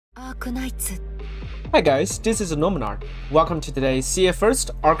Arknights. Hi guys, this is Nominar. Welcome to today's CA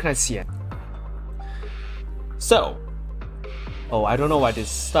First Arknights CA. So, I don't know why this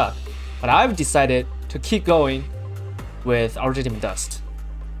is stuck, but I've decided to keep going with Originium Dust.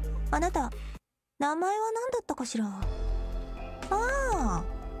 あなた、名前は何だったかしら?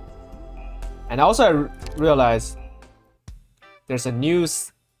 And also I realized there's a new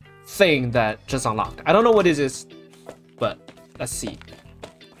thing that just unlocked. I don't know what it is, but let's see.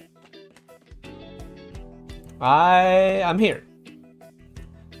 I'm here.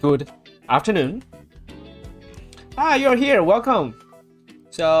 Good afternoon. You're here. Welcome.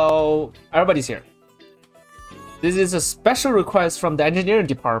 So everybody's here. This is a special request from the engineering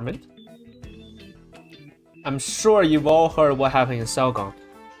department. I'm sure you've all heard what happened in Selgon.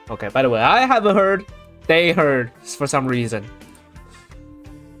 Okay, by the way, I haven't heard. They heard for some reason.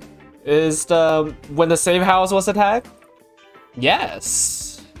 Is when the safe house was attacked?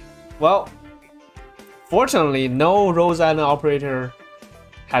 Yes. Well, fortunately, no Rose Island operator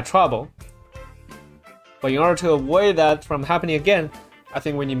had trouble. But in order to avoid that from happening again, I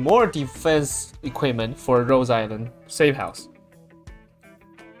think we need more defense equipment for Rose Island safe house.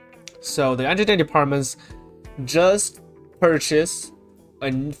 So the engineering departments just purchased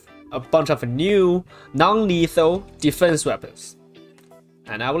a bunch of new non-lethal defense weapons.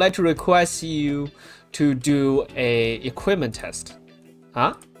 And I would like to request you to do a equipment test.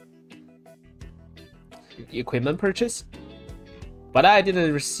 Huh? Equipment purchase? But I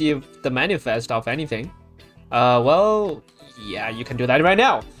didn't receive the manifest of anything. Well, yeah, you can do that right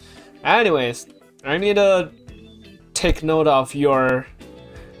now. Anyways, I need to take note of your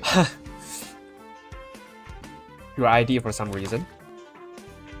your ID for some reason.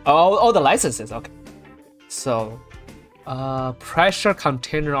 Oh, the licenses. Okay. So, pressure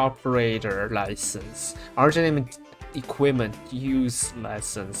container operator license, Originium equipment use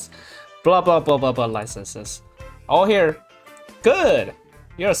license, blah blah blah blah blah licenses. All here. Good.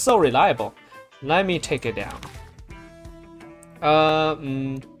 You're so reliable. Let me take it down.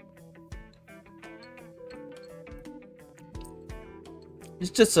 It's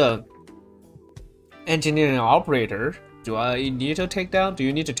just a engineering operator. Do you need to take down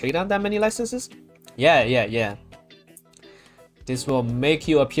that many licenses? Yeah. This will make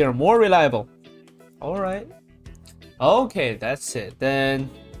you appear more reliable. Alright. Okay, that's it.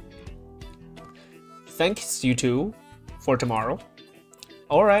 Then thanks you two for tomorrow.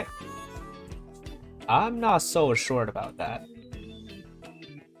 Alright. I'm not so assured about that.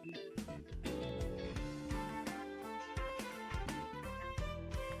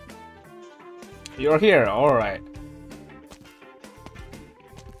 You're here, alright.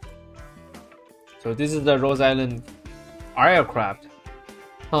 So this is the Rose Island aircraft.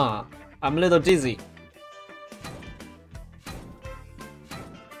 Huh, I'm a little dizzy.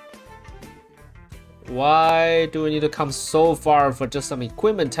 Why do we need to come so far for just some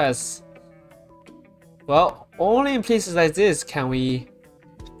equipment tests? Well, only in places like this can we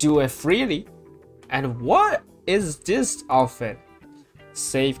do it freely. And what is this outfit?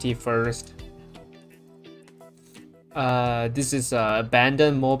 Safety first. This is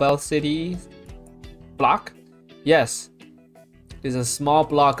abandoned mobile city block. Yes, this is a small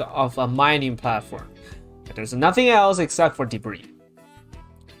block of a mining platform. There's nothing else except for debris.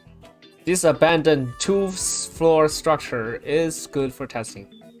 This abandoned 2-floor structure is good for testing.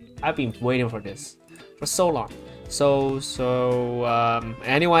 I've been waiting for this for so long. So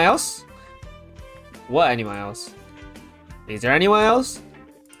anyone else? What anyone else? Is there anyone else?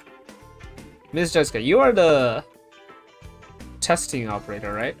 Miss Jessica, you are the testing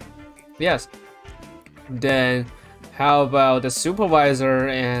operator, right? Yes. Then how about the supervisor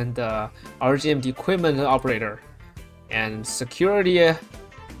and RGM equipment operator and security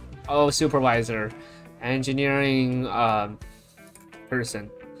supervisor, engineering person,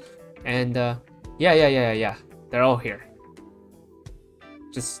 and yeah, they're all here.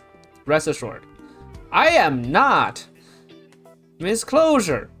 Just rest assured, I am not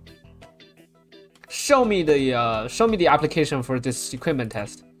misclosure. Show me the application for this equipment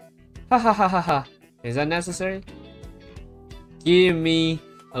test. Ha. Is that necessary? Give me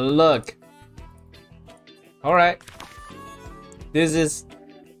a look. All right.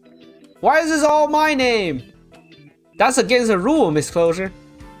 Why is this all my name? That's against the rule, misclosure.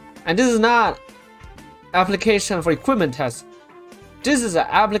 And this is not application for equipment test. This is an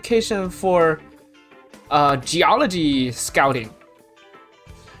application for geology scouting.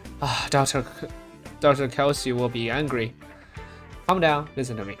 Dr. Kelsey will be angry. Calm down,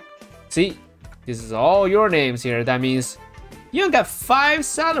 listen to me. See, this is all your names here. That means you got 5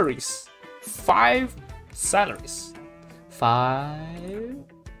 salaries. 5 salaries. 5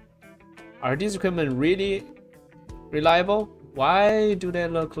 Are these equipment really reliable? Why do they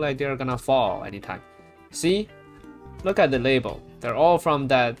look like they're gonna fall anytime? See? Look at the label. They're all from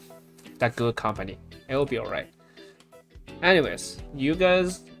that good company. It'll be alright. Anyways, you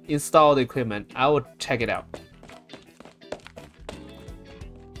guys install the equipment. I will check it out.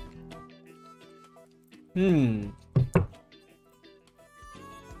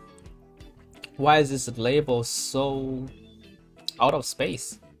 Why is this label so out of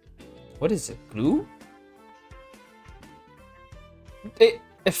space? What is it? Glue? It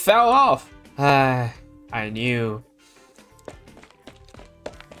fell off. I knew.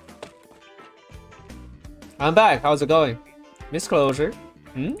 I'm back. How's it going? Misclosure?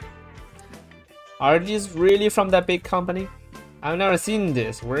 Are these really from that big company? I've never seen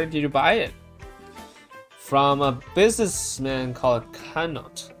this. Where did you buy it? From a businessman called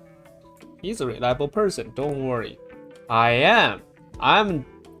Arknights. He's a reliable person, don't worry. I'm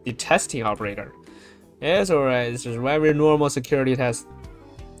the testing operator. It's alright, it's just a very normal security test.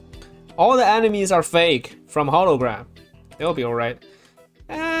 All the enemies are fake from hologram. It'll be alright.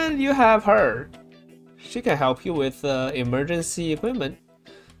 And you have her. She can help you with emergency equipment.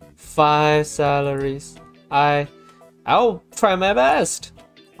 5 salaries. I'll try my best.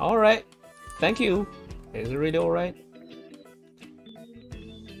 Alright. Thank you. Is it really alright?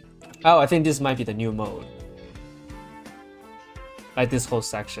 Oh, I think this might be the new mode. Like this whole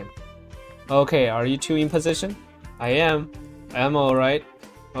section. Okay, are you two in position? I am. I'm alright.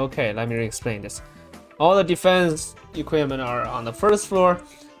 Okay, let me explain this. All the defense equipment are on the first floor,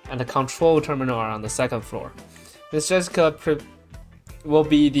 and the control terminal are on the second floor. Miss Jessica will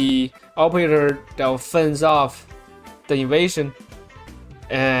be the operator that will fence off the invasion,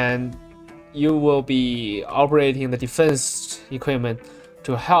 and you will be operating the defense equipment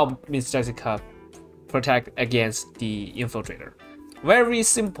to help Miss Jessica protect against the infiltrator. Very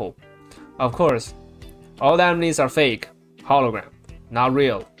simple. Of course, all the enemies are fake, hologram, not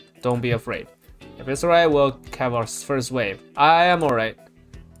real. Don't be afraid. If it's alright, we'll have our first wave. I am alright.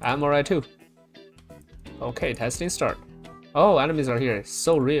 I'm alright too. Okay, testing start. Oh, enemies are here.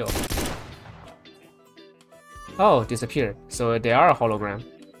 So real. Oh, disappeared. So they are a hologram.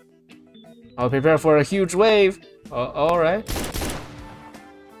 I'll prepare for a huge wave. Alright.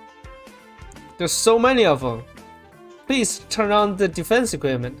 There's so many of them. Please turn on the defense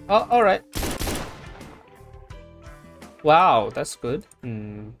equipment. Oh, alright. Wow, that's good.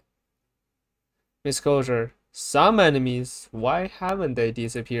 Disclosure. Some enemies, why haven't they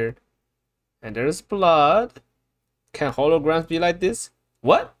disappeared? And there's blood. Can holograms be like this?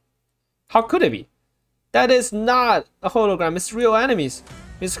 What? How could it be? That is not a hologram, it's real enemies.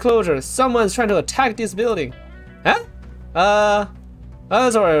 Disclosure, someone's trying to attack this building. Huh?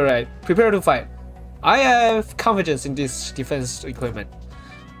 That's alright. Prepare to fight. I have confidence in this defense equipment.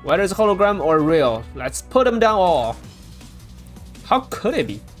 Whether it's hologram or real, let's put them down all. How could it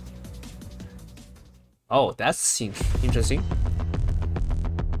be? Oh, that seems interesting.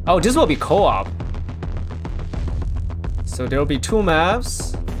 Oh, this will be co-op. So there will be 2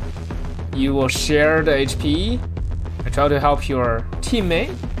 maps. You will share the HP and try to help your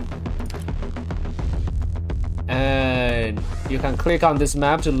teammate. And you can click on this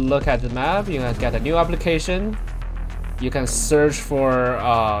map to look at the map. You can get a new application. You can search for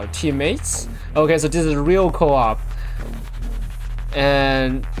teammates. Okay, so this is real co-op.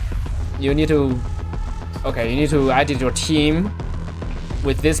 And you need to edit your team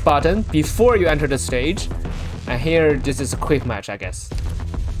with this button before you enter the stage. And here, this is a quick match, I guess.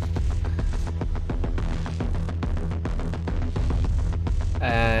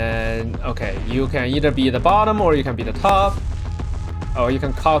 And okay, you can either be the bottom or you can be the top. Or you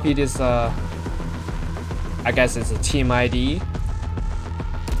can copy this, I guess it's a team ID.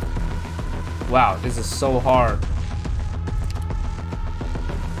 Wow, this is so hard.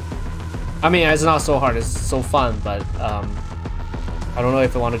 I mean, it's not so hard, it's so fun, but I don't know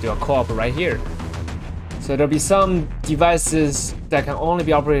if I want to do a co-op right here. So there'll be some devices that can only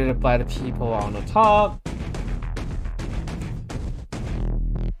be operated by the people on the top.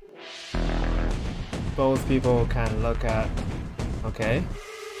 Both people can look at. Okay.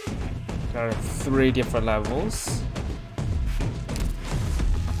 There are 3 different levels.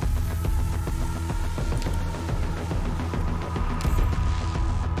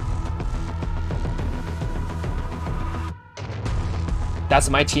 That's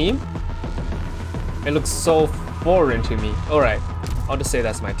my team? It looks so foreign to me. Alright, I'll just say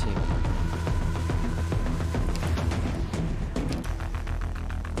that's my team.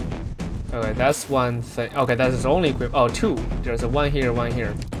 Okay, that's one thing. Okay, that is only equipped. Oh, 2. There's a 1 here, 1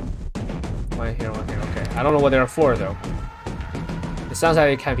 here. 1 here, 1 here. Okay, I don't know what they're for though. It sounds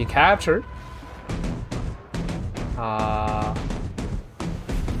like it can be captured.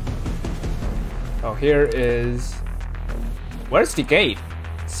 Oh, here is. Where's the gate?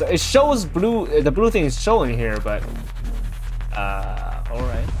 So it shows blue. The blue thing is showing here, but. All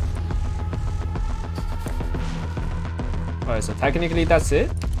right. Alright, so technically that's it.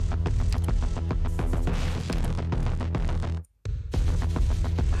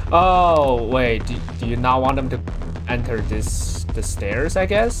 Oh wait, do you not want them to enter the stairs? I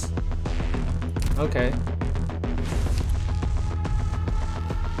guess. Okay.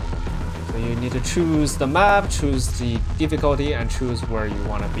 So you need to choose the map, choose the difficulty, and choose where you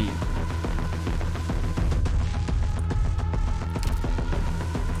want to be.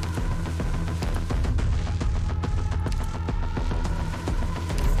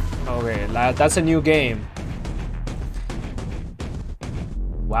 Okay, that's a new game.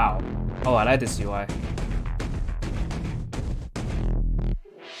 Wow. Oh, I like this UI.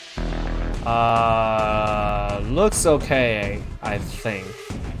 Looks okay, I think.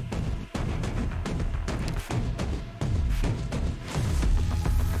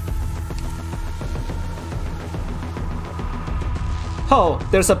 Oh,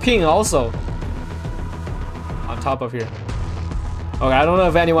 there's a ping also on top of here. Okay, I don't know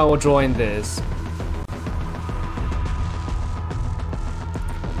if anyone will join this.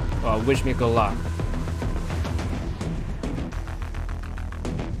 Well, wish me good luck.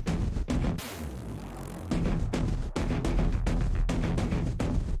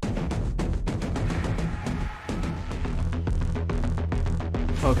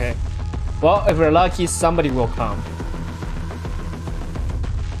 Okay. Well, if we're lucky, somebody will come.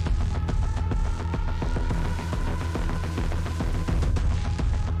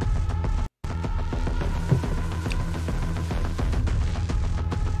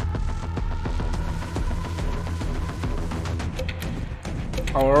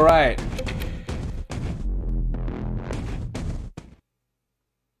 All right.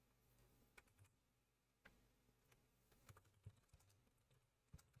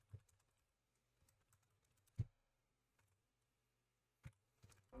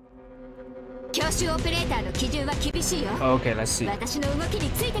 Okay, let's see.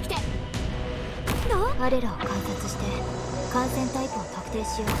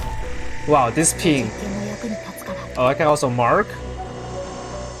 Wow, this ping. Oh, I can also mark.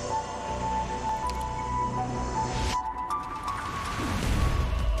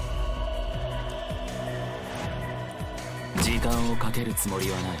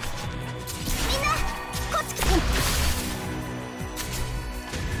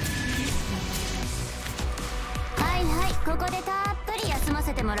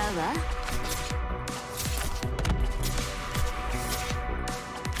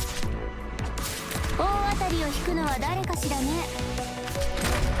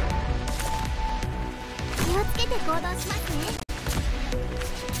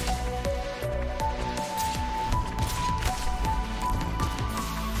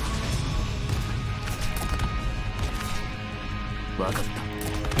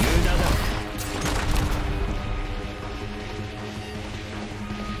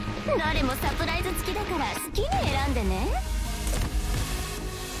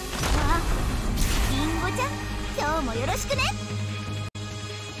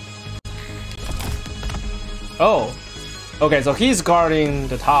 Oh, okay, so he's guarding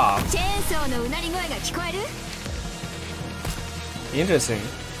the top. Interesting.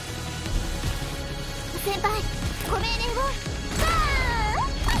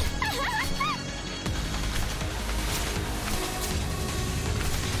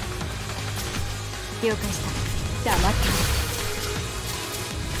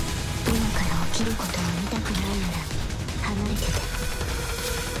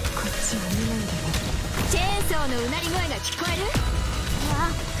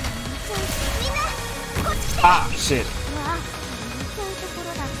 Ah, shit.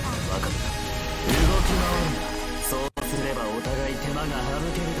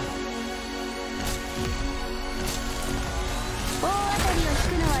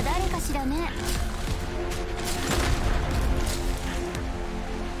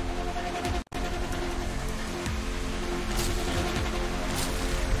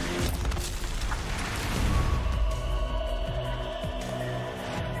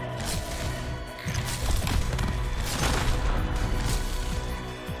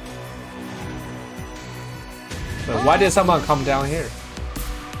 But why did someone come down here?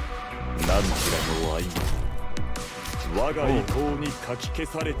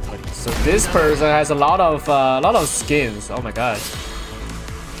 So this person has a lot of skins. Oh my god.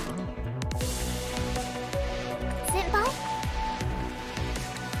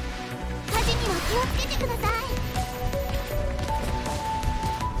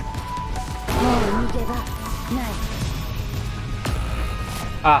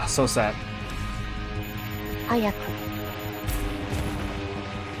 Ah, so sad. 早く。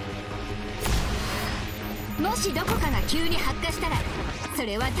もしどこかが急に発火したら、そ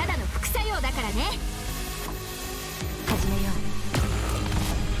れはただの副作用だからね。始めよ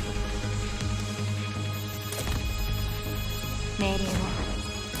う。命令を。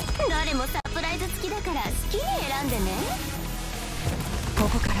誰もサプライズ付きだから好きに選んでね。こ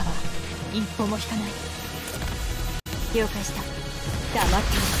こからは一歩も引かない。了解した。黙っ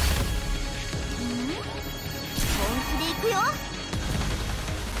てよ。本気で行くよ。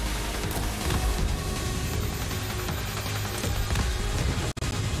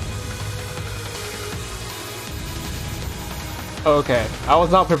Okay, I was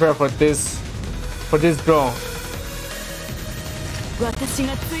not prepared for this drone. 私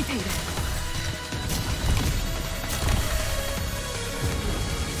がついている。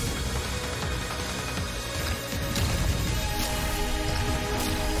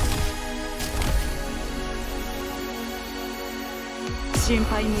心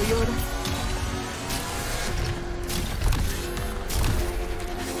配無用だ。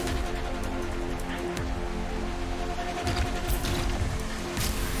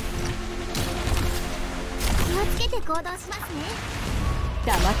気をつけて行動しますね。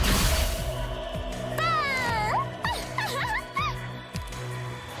黙って。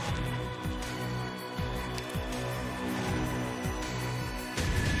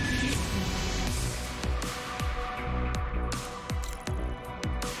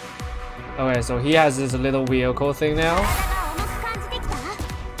Okay, so he has this little vehicle thing now.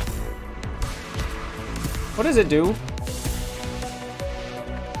 What does it do?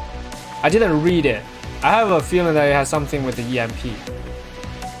 I didn't read it. I have a feeling that it has something with the EMP.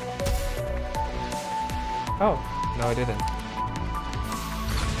 Oh, no, I didn't.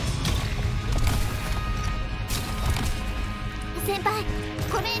 先輩、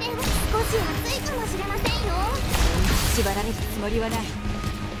これで少し暑いかもしれませんよ。縛られるつもりはない。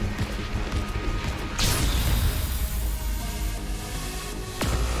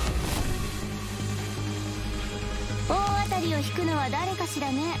大当たりを引くのは誰かしら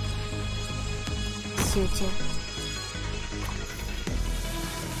ね。集中。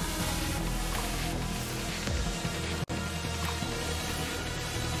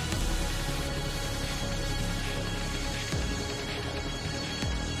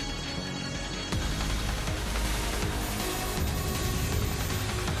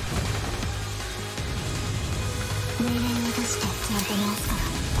命令を出してちゃんと直すから。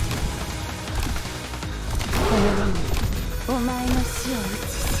この上にお前の死を移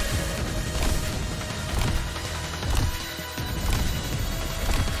す。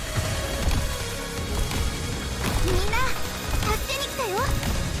みんな助けに来たよ。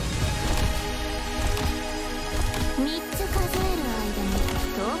3つ数える間に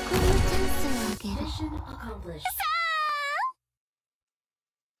投稿のチャンスをあげる。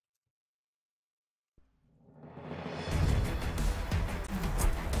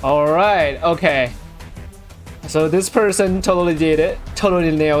Alright, okay. So this person totally did it,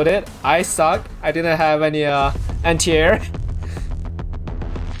 totally nailed it. I suck. I didn't have any anti-air.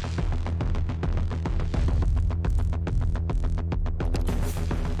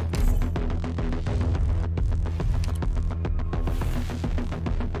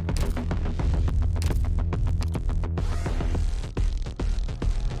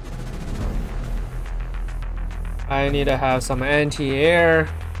 I need to have some anti-air.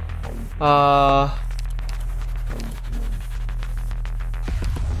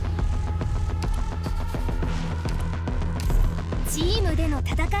 チームでの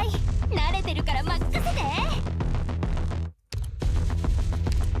戦い慣れてるから任せて。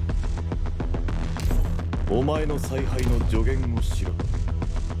お前の采配の助言をしろ。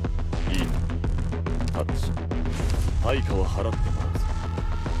いいな、タッチ。対価は払ってもらうぞ。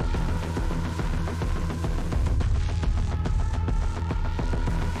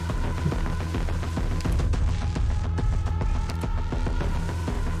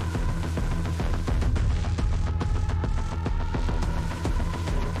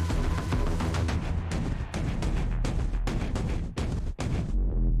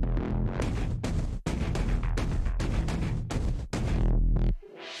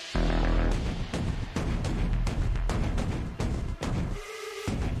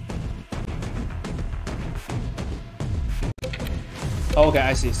Okay,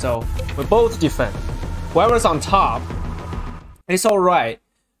 I see. So we both defend. Whoever's on top, it's alright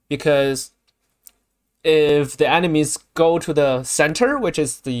because if the enemies go to the center, which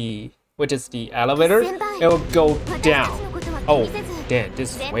is the elevator, it will go down. Oh, damn!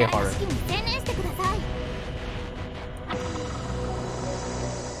 This is way harder.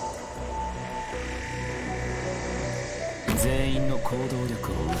 全員の行動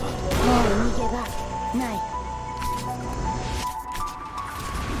力を奪う。もう逃げ場ない。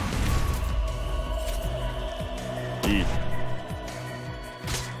いい。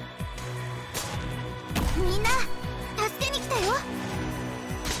みんな助けに来たよ。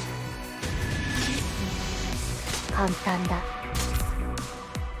簡単だ。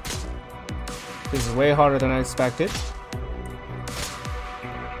 This is way harder than I expected.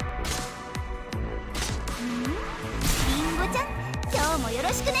 リンゴちゃん、今日もよろ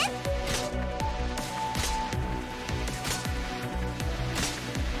しくね。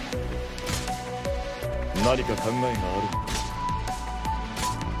何か考えが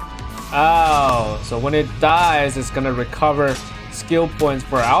ある。 Oh, so when it dies, it's gonna recover skill points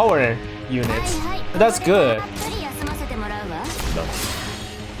for our units. That's good. たっぷり休ませてもらうわ。だ。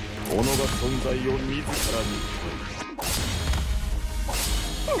己が存在を自らに。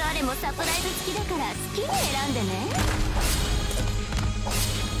誰もサプライズ付きだから好きに選んでね。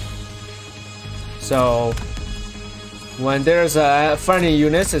 So when there's a friendly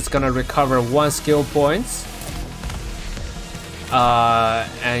units, it's gonna recover 1 skill points.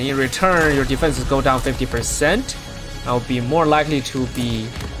 And in return, your defenses go down 50%. I'll be more likely to be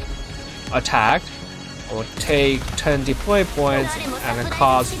attacked. Or take 10 deploy points and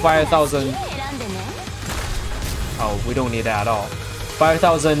cost 5,000. Oh, we don't need that at all.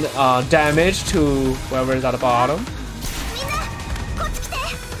 5,000 damage to whoever is at the bottom. みんなこっち来て。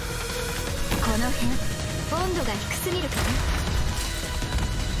この辺温度が低すぎるかな。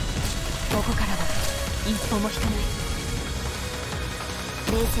ここからは一歩も引かない。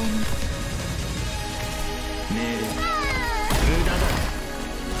冷静に。命令無駄だ。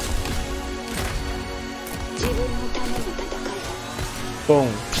自分のための戦い。 Boom.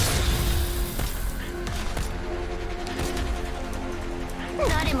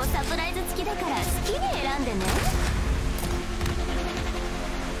 誰もサプライズ付きだから好きに選んでね。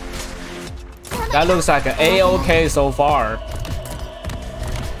 That looks like an A-OK so far. わ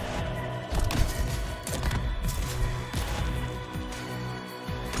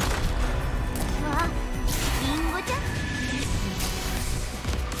あ、リンゴちゃん。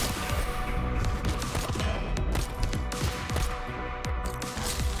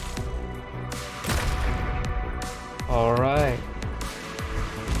 All right.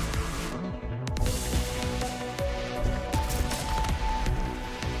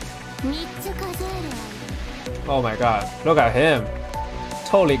 Oh my god, look at him.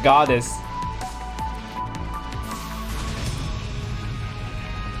 Totally got this.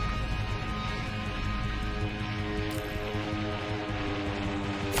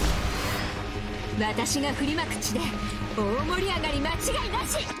 I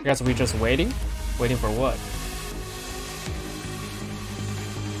guess we just waiting? Waiting for what?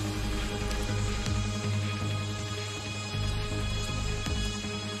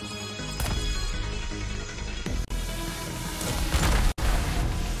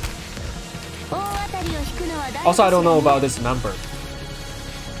 Also, I don't know about this number.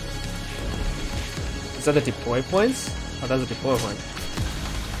 Is that the deploy points? Oh, that's a deploy point.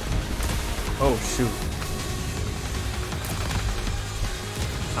 Oh, shoot.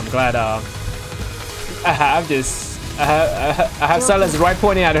 I'm glad I have this. I have silence right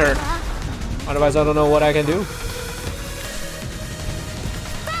pointing at her. Otherwise, I don't know what I can do.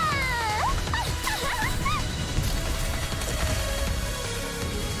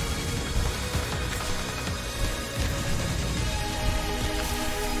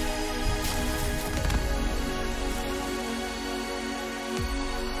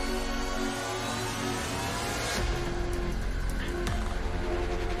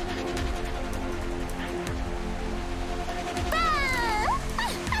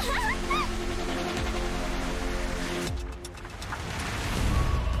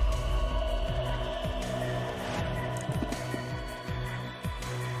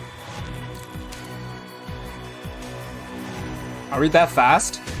 Are we that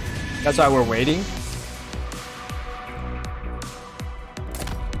fast? That's why we're waiting?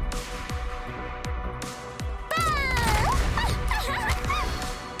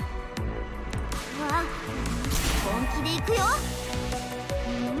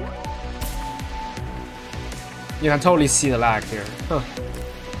 You can totally see the lag here. Huh.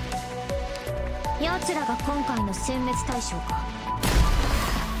 奴らが今回の殲滅対象か。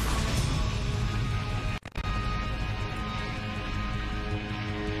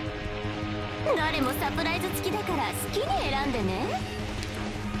誰もサプライズ付きだから好きに選んでね。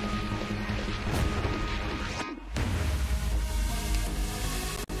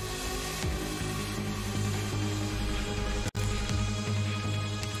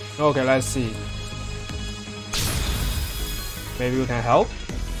Okay, let's see. Maybe we can help.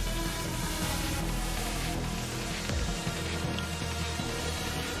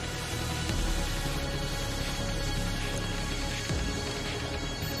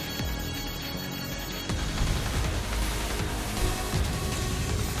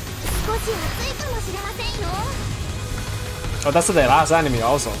 Oh, that's the last enemy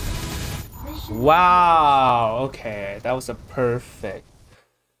also. Wow, okay, that was a perfect.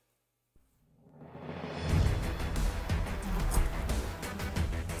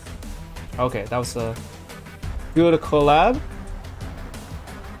 Okay, that was a good collab.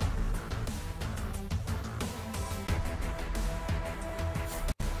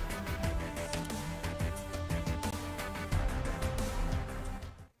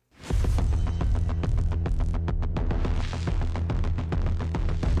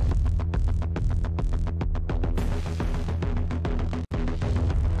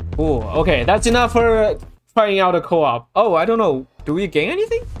 Cool. Okay, that's enough for trying out a co-op. Oh, I don't know. Do we gain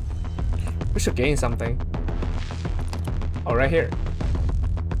anything? We should gain something. Oh, right here.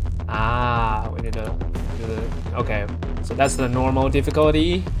 Ah, we need to do the... Okay, so that's the normal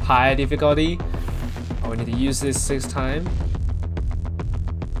difficulty, high difficulty. Oh, we need to use this 6 times.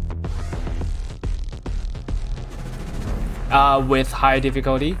 With high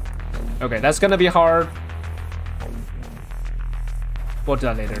difficulty. Okay, that's gonna be hard. We'll do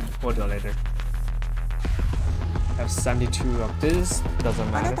that later. We'll do that later. I have 72 of this. Doesn't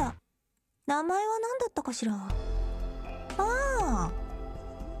あな matter. た、名前は何だったかしら。ああ。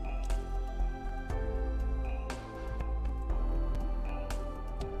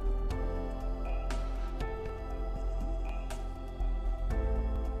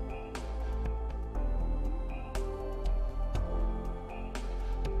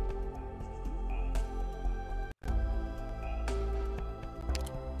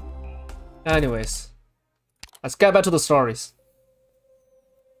Anyways, let's get back to the stories.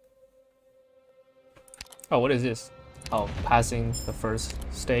 Oh, what is this? Oh, passing the first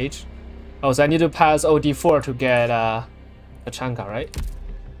stage. Oh, so I need to pass OD-4 to get the Chanka, right?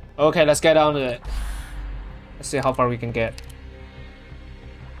 Okay, let's get on to it. Let's see how far we can get.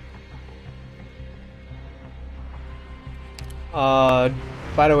 By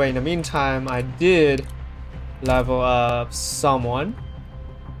the way, in the meantime, I did level up someone.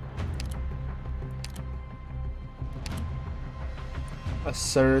 A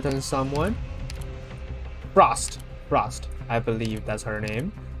certain someone. Frost, I believe that's her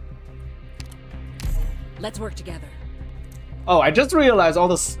name. Let's work together. Oh, I just realized all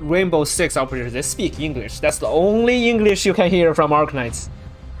the Rainbow Six operators, they speak English. That's the only English you can hear from Arknights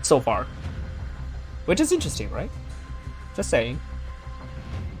so far. Which is interesting, right? Just saying.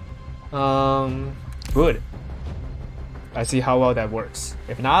 Good. I see how well that works.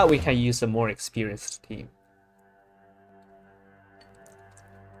 If not, we can use a more experienced team.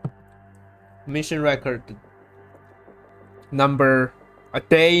 Mission record number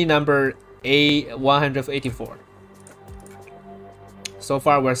day number A184. So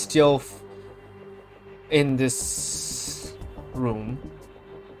far we're still in this room,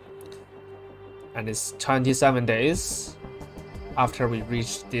 and it's 27 days after we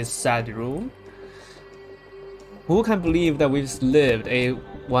reached this sad room. Who can believe that we've lived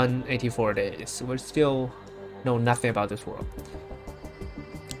A184 days? We still know nothing about this world.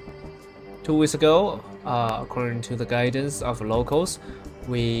 2 weeks ago, according to the guidance of locals,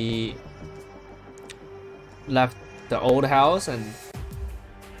 we left the old house and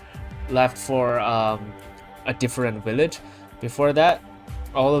left for a different village. Before that,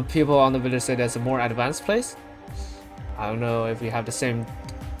 all the people on the village said there's a more advanced place. I don't know if we have the same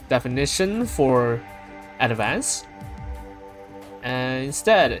definition for advanced. And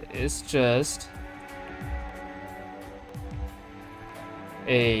instead, it's just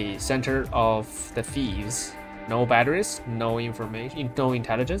a center of the thieves. No batteries, no information, no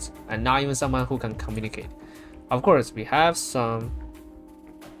intelligence, and not even someone who can communicate. Of course, we have some.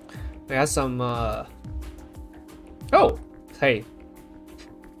 Oh, hey,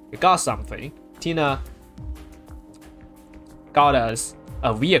 we got something. Tina got us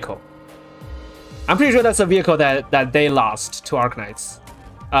a vehicle. I'm pretty sure that's a vehicle that they lost to Arknights,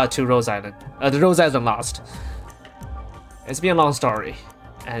 to Rose Island. The Rose Island lost. It's been a long story,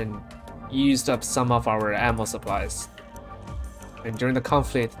 and used up some of our ammo supplies. And during the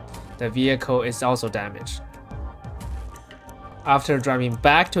conflict, the vehicle is also damaged. After driving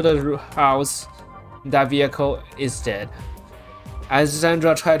back to the house, that vehicle is dead.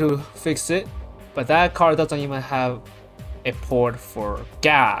 Alexandra tried to fix it, but that car doesn't even have a port for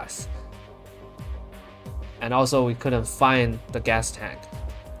gas. And also we couldn't find the gas tank.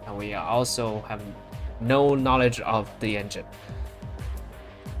 And we also have no knowledge of the engine.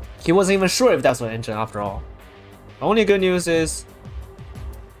 He wasn't even sure if that's the engine after all. Only good news is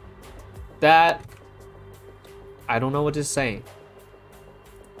that I don't know what it's saying.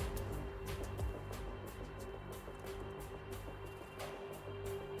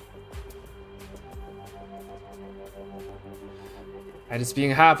 And it's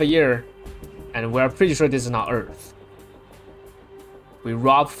been half a year, and we're pretty sure this is not Earth. We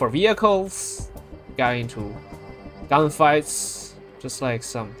robbed for vehicles, got into gunfights, just like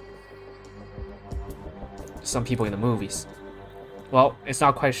some people in the movies. Well, it's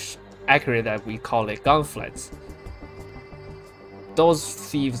not quite accurate that we call it gunfights. Those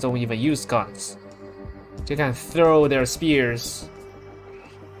thieves don't even use guns. They can throw their spears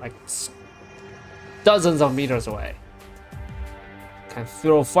like dozens of meters away. Can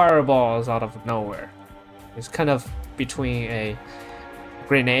throw fireballs out of nowhere. It's kind of between a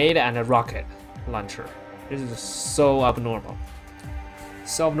grenade and a rocket launcher. This is so abnormal.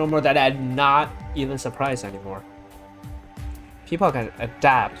 So abnormal that I'm not even surprised anymore. People can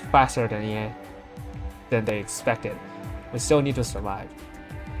adapt faster than they expected. We still need to survive.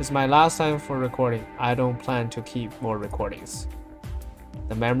 This is my last time for recording. I don't plan to keep more recordings.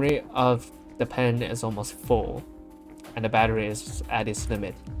 The memory of the pen is almost full, and the battery is at its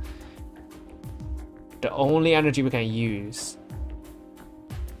limit. The only energy we can use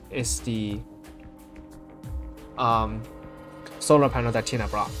is the solar panel that Tina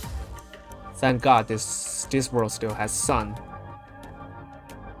brought. Thank God this world still has sun.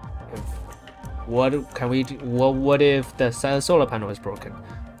 What can we do? What if the solar panel is broken?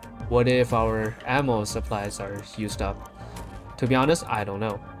 What if our ammo supplies are used up? To be honest, I don't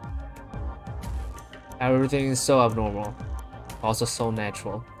know. Everything is so abnormal, also so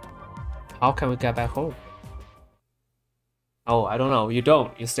natural. How can we get back home? Oh, I don't know. You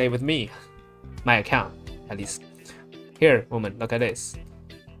don't. You stay with me. My account, at least. Here, woman, look at this.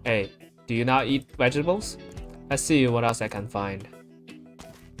 Hey, do you not eat vegetables? Let's see what else I can find.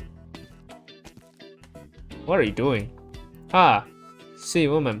 What are you doing? Ah, see,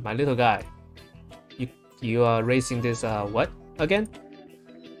 woman, my little guy. You are racing this, what again?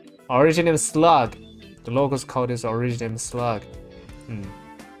 Originium slug. The locals call this Originium slug. And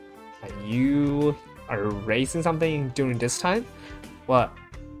you are racing something during this time? What?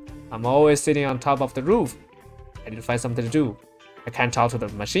 I'm always sitting on top of the roof. I need to find something to do. I can't talk to the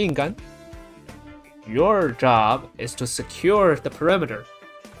machine gun. Your job is to secure the perimeter,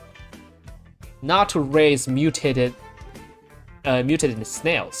 not to raise mutated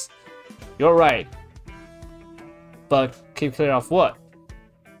snails. You're right. But keep clear of what?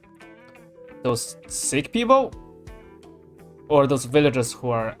 Those sick people? Or those villagers who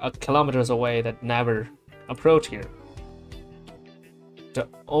are kilometers away that never approach here? The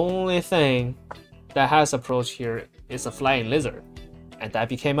only thing that has approached here is a flying lizard, and that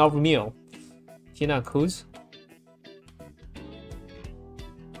became our meal. Tina Kuz.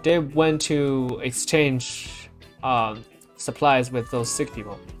 They went to exchange supplies with those sick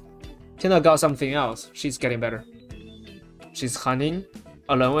people. Tina got something else. She's getting better. She's hunting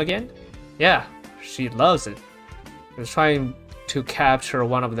alone again? Yeah, she loves it. She's trying to capture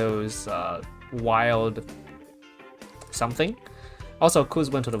one of those wild something. Also, Kuz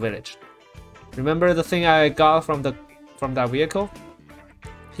went to the village. Remember the thing I got from that vehicle?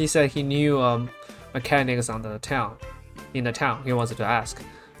 He said he knew mechanics in the town. He wanted to ask.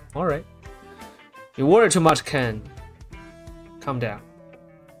 All right. You worry too much, Ken. Calm down.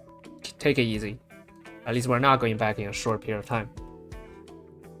 Take it easy. At least we're not going back in a short period of time.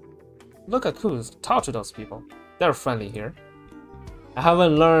 Look at Kuz. Talk to those people. They're friendly here. I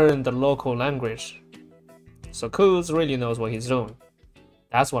haven't learned the local language, so Kuz really knows what he's doing.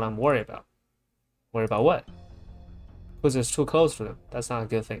 That's what I'm worried about. Worried about what? Kuz is too close to them. That's not a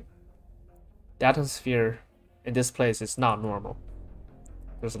good thing. The atmosphere in this place is not normal.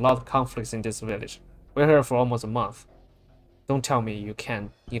 There's a lot of conflicts in this village. We're here for almost a month. Don't tell me you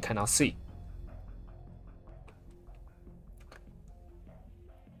cannot see.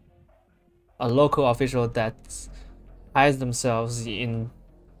 A local official that hides themselves in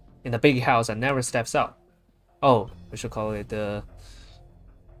a big house and never steps out. Oh, we should call it the,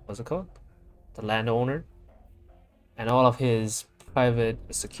 what's it called? The landowner. And all of his private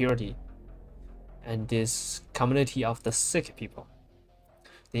security. And this community of the sick people.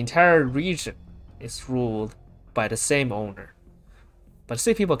 The entire region is ruled by the same owner. But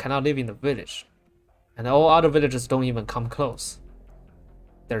sick people cannot live in the village. And all other villagers don't even come close.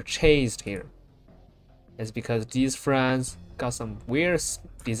 They're chased here. It's because these friends got some weird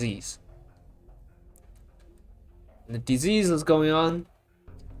disease. And the disease is going on.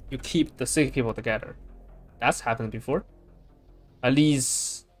 You keep the sick people together. That's happened before. At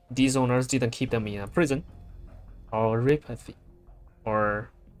least these owners didn't keep them in a prison or apathy or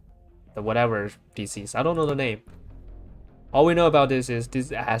the whatever disease. I don't know the name. All we know about this is this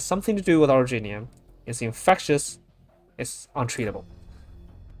has something to do with Originium. It's infectious. It's untreatable.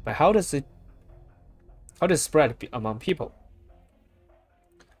 But how does it spread among people?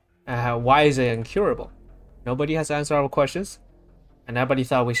 Why is it incurable? Nobody has answered our questions, and everybody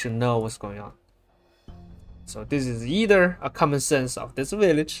thought we should know what's going on. So this is either a common sense of this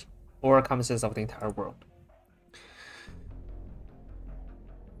village or a common sense of the entire world.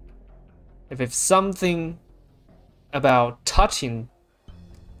 If it's something about touching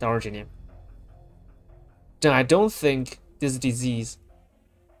the Originium, then I don't think this disease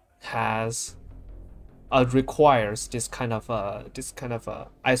requires this kind of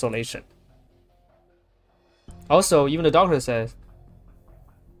isolation. Also, even the doctor says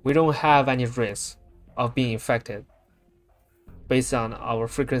we don't have any risk of being infected based on our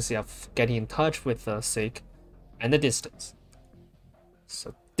frequency of getting in touch with the sick and the distance.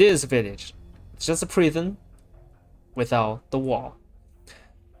 So this village is just a prison without the wall.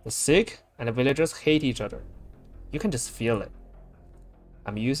 The sick and the villagers hate each other. You can just feel it.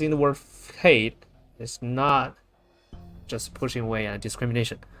 I'm using the word hate. It's not just pushing away and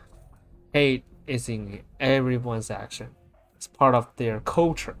discrimination. Hate is in everyone's action. It's part of their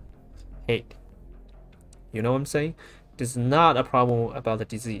culture. Hate. You know what I'm saying? This is not a problem about the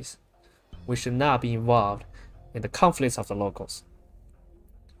disease. We should not be involved in the conflicts of the locals.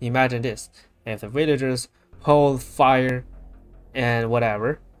 Imagine this. If the villagers hold fire and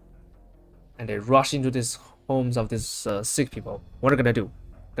whatever, and they rush into these homes of these sick people, what are they gonna do?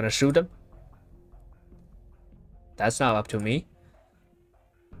 Gonna shoot them? That's not up to me.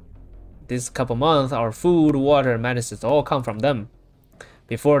 This couple months, our food, water, medicines all come from them.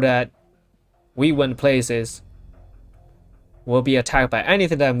 Before that, we went places, we'll be attacked by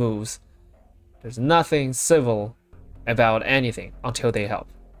anything that moves. There's nothing civil about anything until they help.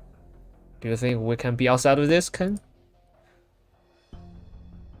 Do you think we can be outside of this, Ken?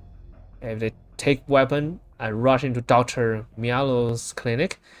 If they take weapon and rush into Dr. Mialo's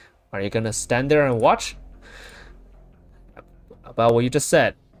clinic, are you gonna stand there and watch? About what you just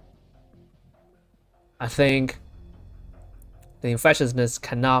said, I think the infectiousness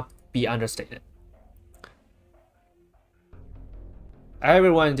cannot be understated.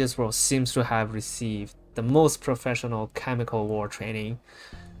 Everyone in this world seems to have received the most professional chemical war training.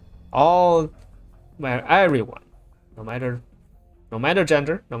 Everyone, no matter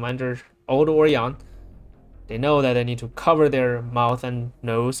gender, no matter old or young, they know that they need to cover their mouth and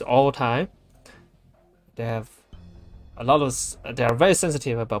nose all the time. They have they are very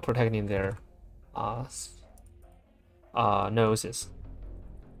sensitive about protecting their noses.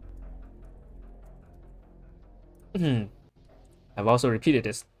 I've also repeated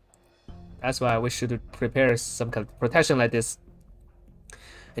this. That's why we should prepare some kind of protection like this.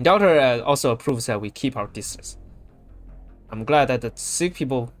 And doctor also approves that we keep our distance. I'm glad that the sick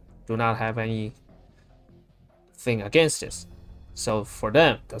people do not have anything against this. So for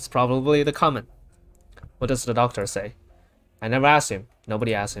them, that's probably the common. What does the doctor say? I never asked him.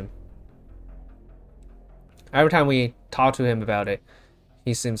 Nobody asked him. Every time we talk to him about it,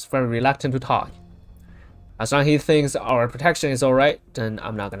 he seems very reluctant to talk. As long as he thinks our protection is alright, then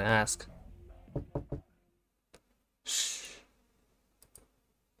I'm not gonna ask. Shh.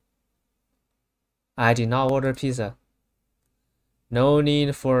 I did not order pizza. No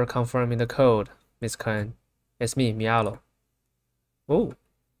need for confirming the code, Miss Khan. It's me, Mialo. Oh,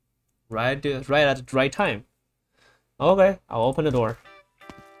 right at the right time. Okay, I'll open the door.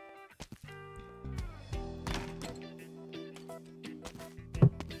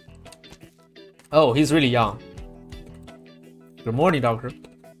 Oh, he's really young. Good morning, doctor.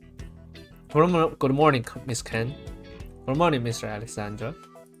 Good morning, Miss Ken. Good morning, Mr.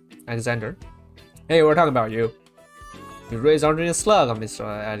 Alexander. Hey, we're talking about you. You raised Originium slug, Mr.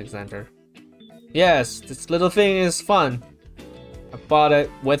 Alexander. Yes, this little thing is fun. I bought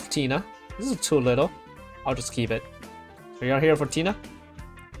it with Tina. This is too little. I'll just keep it. So you're here for Tina?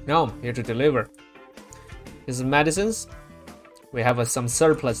 No, I'm here to deliver. This is medicines. We have some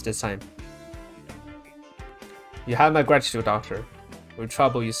surplus this time. You have my gratitude, doctor. We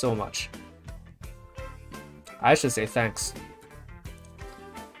trouble you so much. I should say thanks.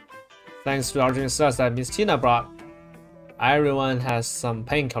 Thanks to the Originium slugs that Miss Tina brought, everyone has some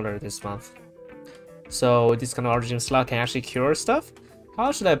painkiller this month. So this kind of Originium slug can actually cure stuff?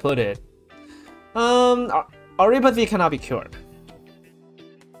 How should I put it? Oropathy cannot be cured.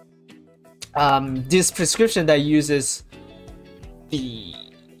 This prescription that uses the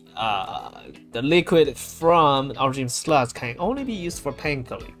the liquid from Originium slugs can only be used for pain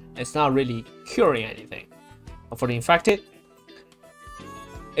killing. It's not really curing anything. But for the infected,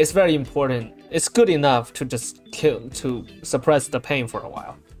 it's very important. It's good enough to just kill, to suppress the pain for a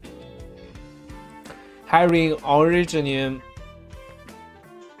while. Hiring Originium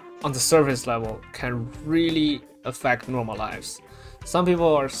on the surface level can really affect normal lives. Some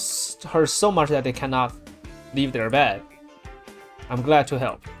people are hurt so much that they cannot leave their bed. I'm glad to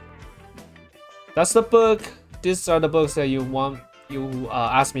help. That's the book. These are the books that you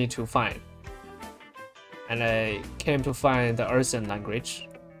asked me to find. And I came to find the Ursan language.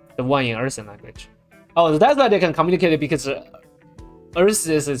 The one in Ursan language. Oh, that's why they can communicate it, because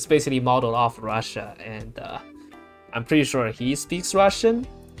Ursus is basically modeled off Russia, and I'm pretty sure he speaks Russian.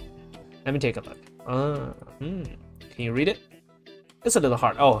 Let me take a look. Can you read it? It's a little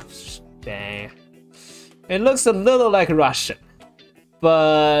hard. Oh, dang. It looks a little like Russian,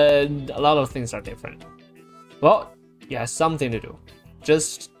 but a lot of things are different. Well, you have something to do.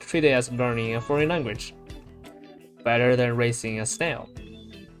 Just treat it as learning a foreign language. Better than raising a snail.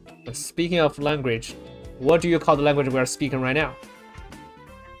 But speaking of language, what do you call the language we are speaking right now?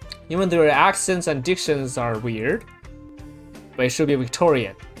 Even though their accents and dictions are weird, but it should be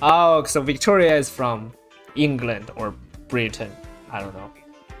Victorian. Oh, so Victoria is from England or Britain. I don't know.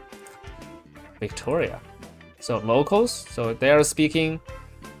 Victoria. So locals, so they are speaking.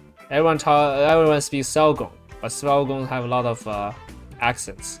 Everyone speaks Selgong, but Selgong have a lot of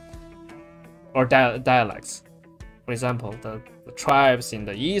accents or dialects. For example, the tribes in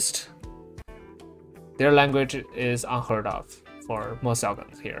the east, their language is unheard of for most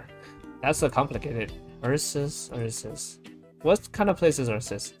Selgongs here. That's a complicated. Ursus. What kind of place is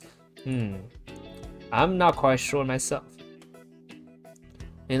Ursus? I'm not quite sure myself.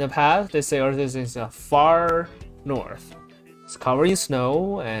 In the past, they say Ursus is far north. It's covered in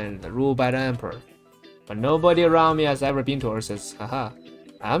snow and ruled by the emperor. But nobody around me has ever been to Ursus. Haha.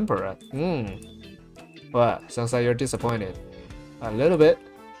 Emperor? What? Sounds like you're disappointed. A little bit.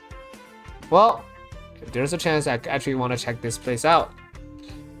 Well, if there's a chance, I actually want to check this place out.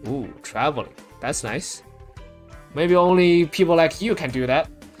 Ooh, traveling. That's nice. Maybe only people like you can do that.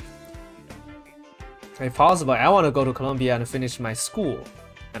 If possible, I want to go to Colombia and finish my school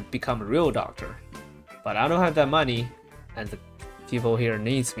and become a real doctor. But I don't have that money, and the people here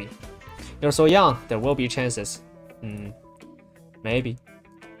needs me. You're so young, there will be chances. Maybe.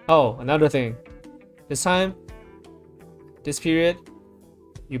 Oh, another thing. This time, this period,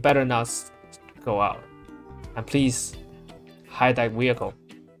 you better not go out. And please, hide that vehicle.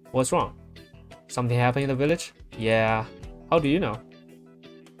 What's wrong? Something happened in the village? Yeah. How do you know?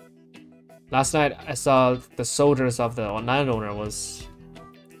 Last night, I saw the soldiers of the landowner was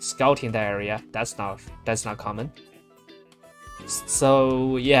scouting that area. That's not common.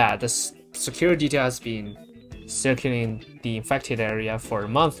 So yeah, the security detail has been circulating the infected area for a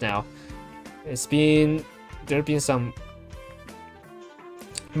month now. There have been some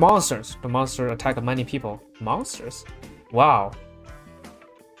monsters. The monster attacked many people. Monsters? Wow.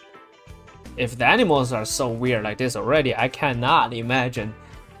 If the animals are so weird like this already, I cannot imagine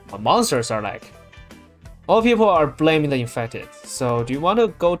what monsters are like. All people are blaming the infected. So do you want to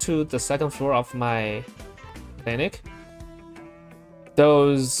go to the second floor of my clinic?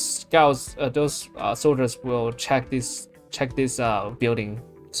 Those scouts, soldiers will check this building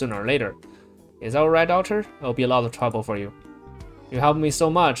sooner or later. Is that alright, doctor? It'll be a lot of trouble for you. You helped me so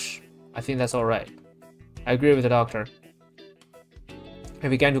much. I think that's alright. I agree with the doctor. If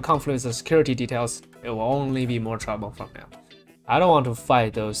we get into conflict with the security details, it will only be more trouble from now. I don't want to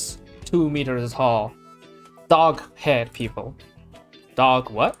fight those 2 meters tall dog head people. Dog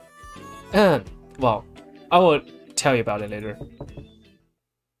what? Well, I will tell you about it later.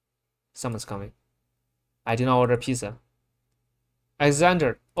 Someone's coming. I did not order pizza.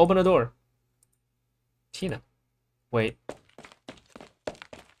 Alexander, open the door. Tina. Wait.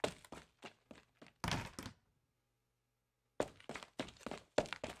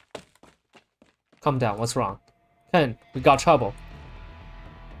 Calm down, what's wrong? Ken, we got trouble.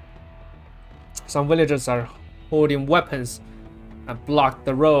 Some villagers are holding weapons and block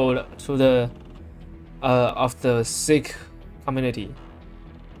the road to the of the sick community.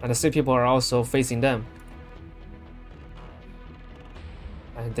 And the sick people are also facing them.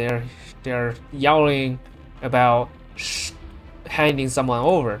 And they're yelling about handing someone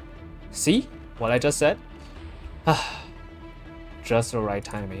over. See what I just said? Just the right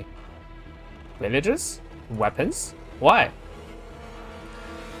timing. Villagers? Weapons? Why?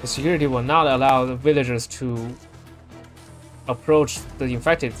 The security will not allow the villagers to approach the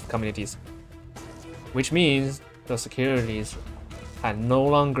infected communities, which means the security is I no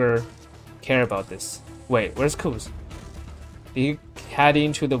longer care about this. Wait, where's Kuz? Did he head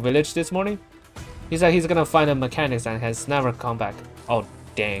into the village this morning? He said he's gonna find a mechanics and has never come back. Oh,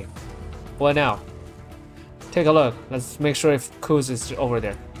 dang. What now? Take a look. Let's make sure if Kuz is over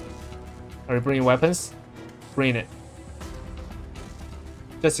there. Are you bringing weapons? Bring it.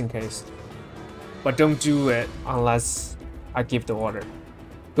 Just in case. But don't do it unless I give the order.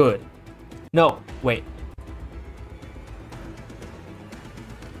 Good. No, wait.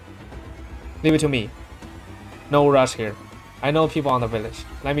 Leave it to me. No rush here. I know people on the village.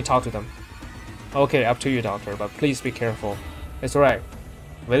 Let me talk to them. Okay, up to you, doctor, but please be careful. It's alright.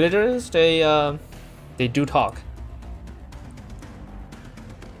 Villagers, they do talk.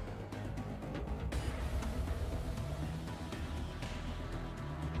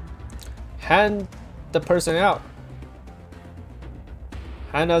 Hand the person out.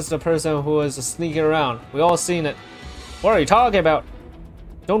 Hand us the person who is sneaking around. We all seen it. What are you talking about?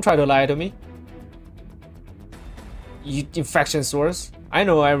 Don't try to lie to me. You infection source. I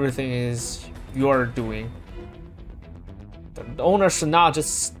know everything is you're doing. The owner should not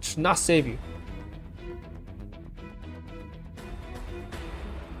save you.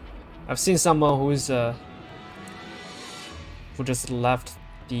 I've seen someone who just left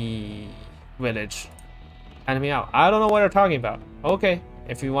the village. Hand me out. I don't know what you're talking about. Okay,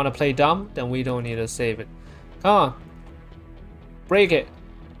 if you want to play dumb, then we don't need to save it. Come on. Break it.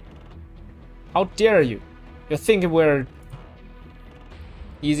 How dare you? You think we're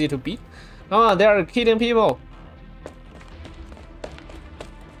easy to beat? Come on, they are killing people.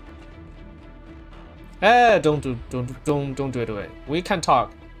 Eh, don't do it. We can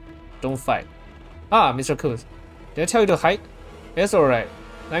talk. Don't fight. Ah, Mr. Kuz. Did I tell you to hide? It's alright.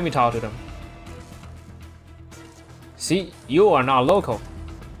 Let me talk to them. See, you are not local.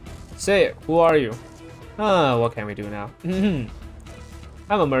 Say it, who are you? What can we do now? I'm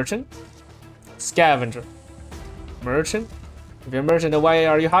a merchant. Scavenger. Merchant? If you're a merchant, then why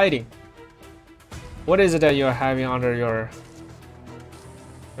are you hiding? What is it that you're having under your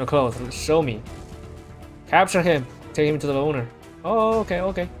clothes? Show me. Capture him. Take him to the owner. Oh,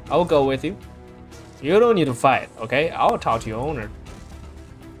 okay. I'll go with you. You don't need to fight, okay? I'll talk to your owner.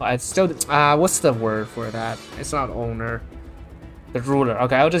 But it's still what's the word for that? It's not owner. The ruler.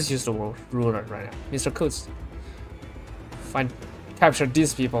 Okay, I'll just use the word ruler right now. Mr. Kuz. Capture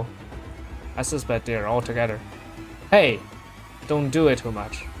these people. I suspect they're all together. Hey, don't do it too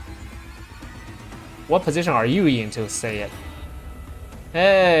much. What position are you in to say it?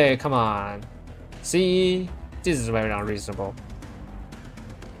 Hey, come on. See, this is very unreasonable.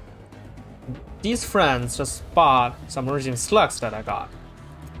 These friends just bought some Originium slugs that I got.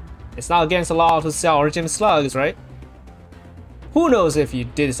 It's not against the law to sell Originium slugs, right? Who knows if you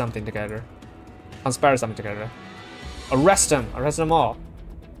did something together? Conspire something together. Arrest them all.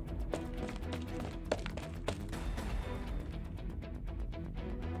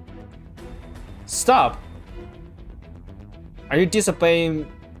 Stop! Are you disobeying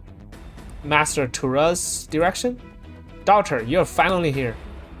Master Tura's direction? Doctor, you're finally here.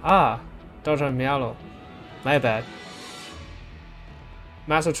 Ah, Dr. Mialo. My bad.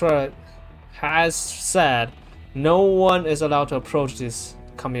 Master Tura has said no one is allowed to approach this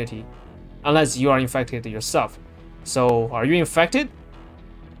community unless you are infected yourself. So, are you infected?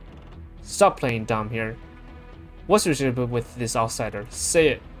 Stop playing dumb here. What's your relationship with this outsider? Say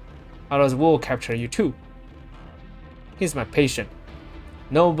it. Otherwise we'll capture you too. He's my patient.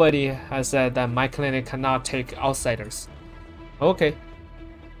 Nobody has said that my clinic cannot take outsiders. Okay.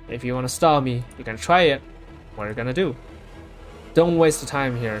 If you want to stop me, you can try it. What are you gonna do? Don't waste the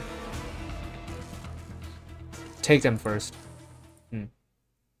time here. Take them first.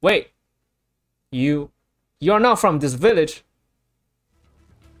 Wait. You're not from this village.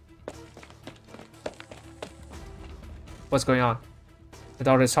 What's going on? The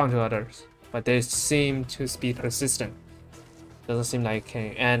doctor is talking to others, but they seem to be persistent. Doesn't seem like it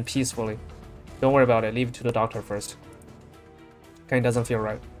can end peacefully. Don't worry about it. Leave it to the doctor first. Okay, it doesn't feel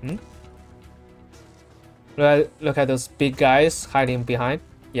right. Look at those big guys hiding behind.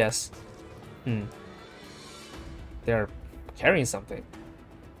 Yes. They're carrying something.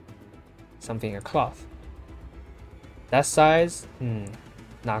 Something in a cloth. That size?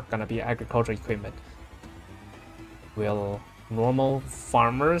 Not gonna be agricultural equipment. Will normal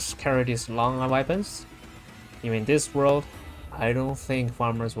farmers carry these long weapons? Even in this world, I don't think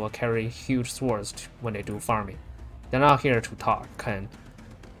farmers will carry huge swords when they do farming. They're not here to talk, Ken.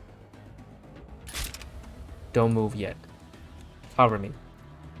 Don't move yet. Cover me.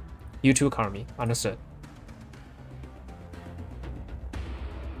 You too, cover me. Understood.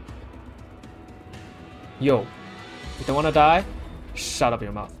 Yo, you don't wanna die? Shut up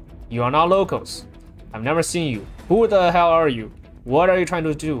your mouth. You are not locals. I've never seen you. Who the hell are you? What are you trying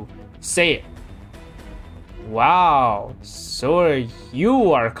to do? Say it. Wow, so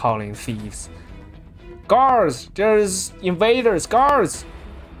you are calling thieves. Guards, there's invaders, guards!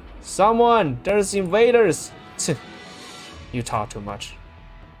 Someone, there's invaders! You talk too much.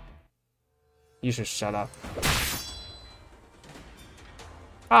 You should shut up.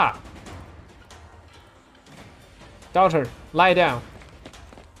 Ah! Daughter, lie down.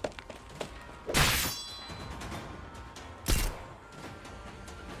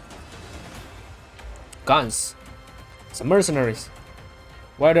 Guns. Some mercenaries.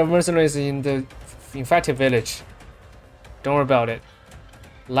 Why are the mercenaries in the infected village? Don't worry about it.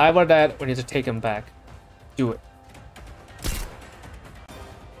 Live or dead, we need to take him back. Do it.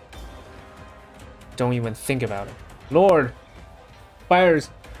 Don't even think about it. Lord! Fire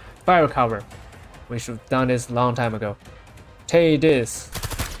cover. We should have done this a long time ago. Take this.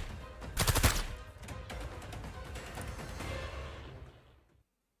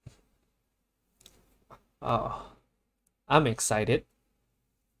 Oh, I'm excited.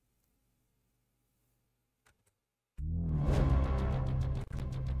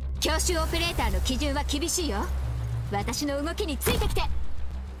 教習オペレーターの基準は厳しいよ。私の動きについてきて。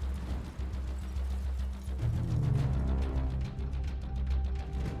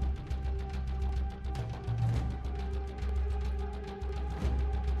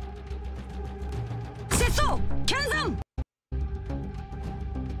接走、剣山。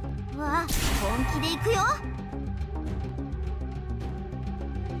わあ、本気で行くよ。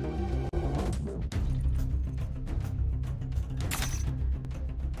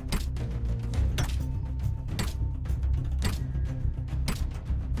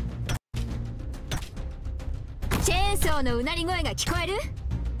チェーンソーのうなり声が聞こえる？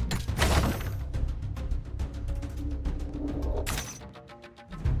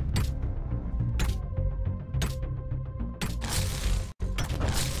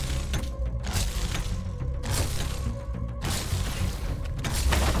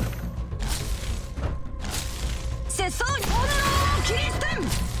接走、オーナーキリステン。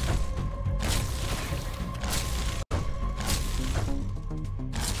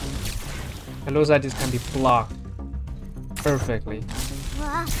It looks like this can be blocked perfectly.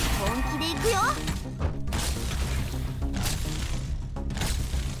 わあ、本気で行くよ。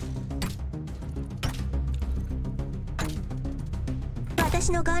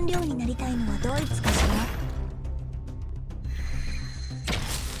私の顔料になりたいのはドイツかしら。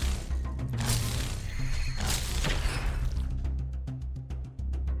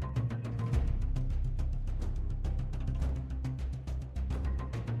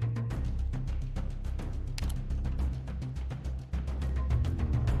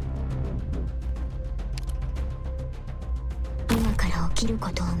今から起きるこ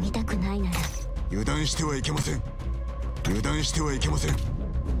とを見たくないなら油断してはいけません。油断してはいけません。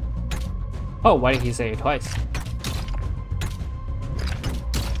 Oh, why did he say it twice?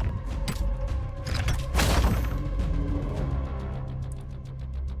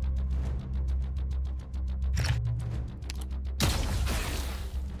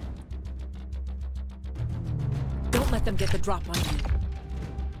 Don't let them get the drop on you.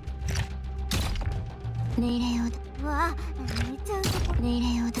 命令をわあ、寝ちゃうとこ。命令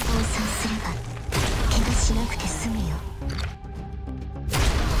を暴走すれば怪我しなくて済むよ。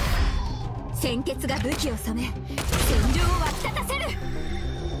鮮血が武器を染め戦場を沸き立たせる。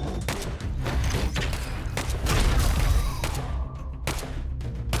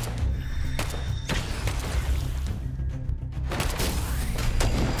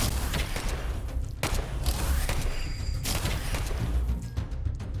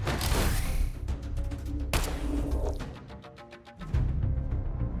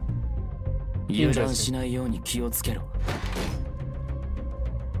油断しないように気をつけろ。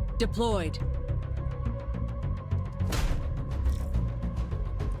 Deployed.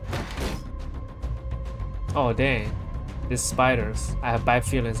 Oh dang, these spiders. I have bad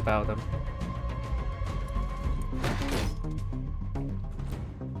feelings about them.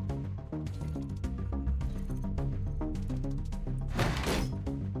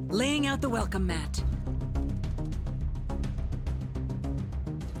 Laying out the welcome mat.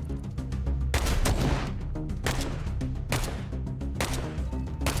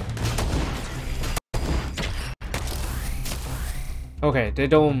 Okay, they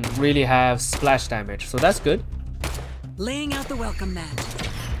don't really have splash damage, so that's good. Laying out the welcome mat.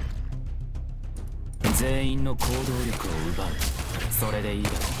 全員の行動力を奪う。それでいいだ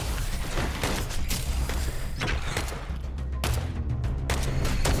ろう。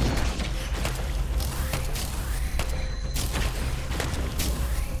 Oh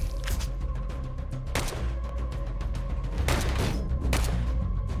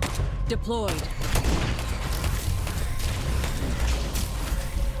deployed.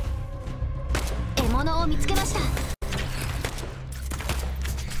 獲物を見つけました。書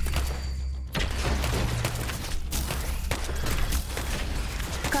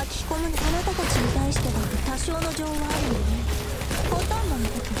き込むあなたたちに対しては多少の情はあるよね。ほとんどの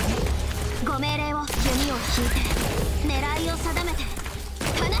時ね。ご命令を弓を引いて狙いを定めて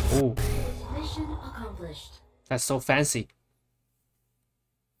放つ。 Oh, that's so fancy.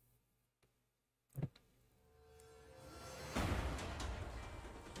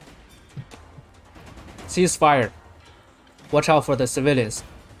 Ceasefire. Watch out for the civilians.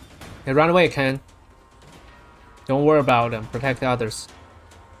 Hey, run away, Ken. Don't worry about them. Protect others.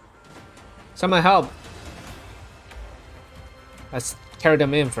 Someone help. Let's carry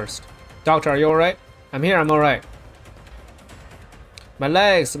them in first. Doctor, are you alright? I'm here, I'm alright. My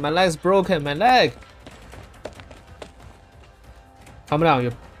leg's broken, my leg. Calm down,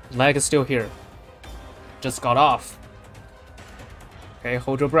 your leg is still here. Just got off. Okay,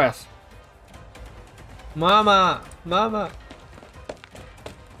 hold your breath. Mama, mama.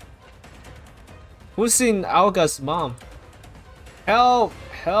 Who's seen Alga's mom? Help,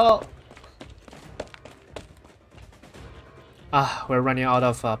 help. Ah, we're running out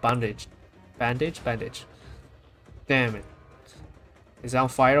of bandage. Bandage. Damn it. Is it on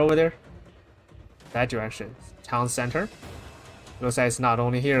fire over there? That direction. Town center? Looks like it's not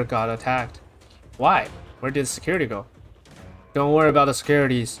only here got attacked. Why? Where did the security go? Don't worry about the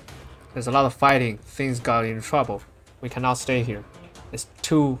securities. There's a lot of fighting. Things got in trouble. We cannot stay here. It's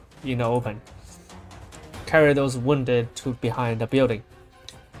too in the open. Carry those wounded to behind the building.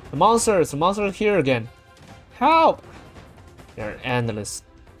 The monsters here again. Help! They're endless.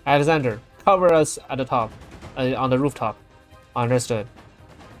 Alexander, cover us at the top, on the rooftop. Understood.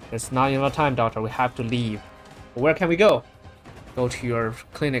 It's not enough time, Doctor. We have to leave. Where can we go? Go to your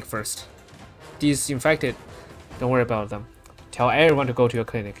clinic first. These infected, don't worry about them. Tell everyone to go to your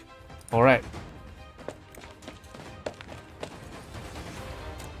clinic. Alright.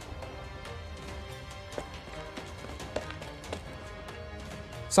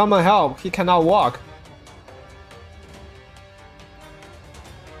 Someone help! He cannot walk.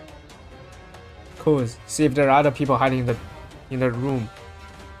 Cool. See if there are other people hiding in the room.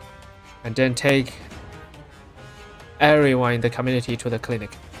 And then take everyone in the community to the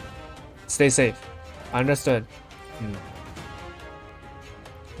clinic. Stay safe. Understood.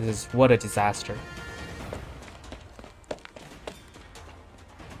 This is what a disaster.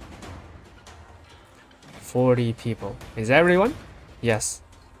 $40 people. Is everyone? Yes.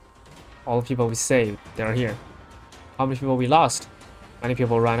 All the people we saved, they're here. How many people we lost? Many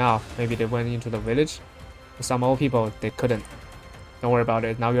people ran off. Maybe they went into the village. Some old people, they couldn't. Don't worry about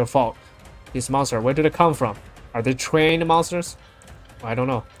it. Not your fault. These monsters, where did they come from? Are they trained monsters? I don't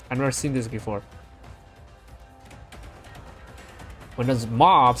know. I've never seen this before. When those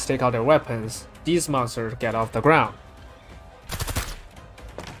mobs take out their weapons, these monsters get off the ground.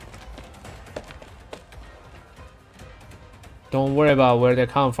 Don't worry about where they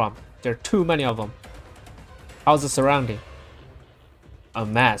come from. There are too many of them. How's the surrounding? A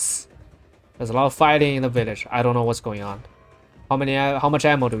mess. There's a lot of fighting in the village. I don't know what's going on. How much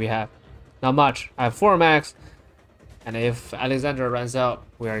ammo do we have? Not much. I have 4 max. And if Alexander runs out,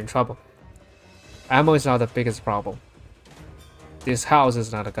 we are in trouble. Ammo is not the biggest problem. This house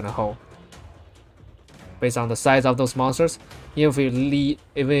is not gonna hold. Based on the size of those monsters, even if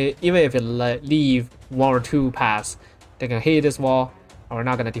we leave 1 or 2 paths, they can hit this wall, and we're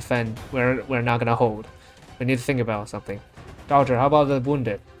not gonna defend. We're not gonna hold. We need to think about something. Doctor, how about the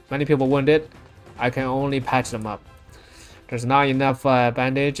wounded? Many people wounded. I can only patch them up. There's not enough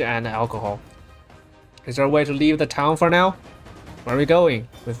bandage and alcohol. Is there a way to leave the town for now? Where are we going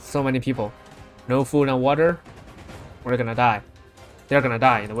with so many people? No food and water? We're gonna die. They're gonna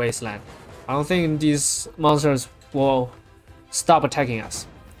die in the wasteland. I don't think these monsters will stop attacking us.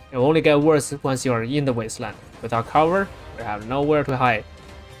 It will only get worse once you are in the wasteland. Without cover, we have nowhere to hide.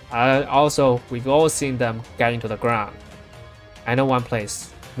 Also, we've all seen them get into the ground. I know one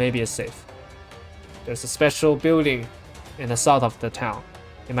place. Maybe it's safe. There's a special building in the south of the town.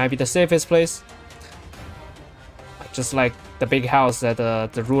 It might be the safest place. Just like the big house that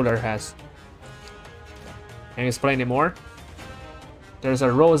the ruler has. Can you explain it more? There's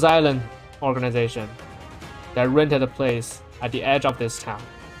a Rose Island organization that rented a place at the edge of this town.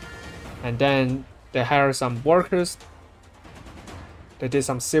 And then they hired some workers. They did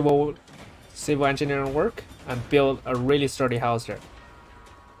some civil engineering work and built a really sturdy house there.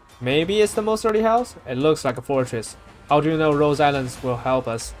 Maybe it's the most sturdy house? It looks like a fortress. How do you know Rose Islands will help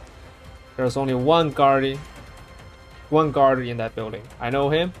us? There's only one guard in that building. I know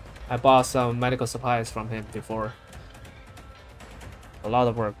him. I bought some medical supplies from him before. A lot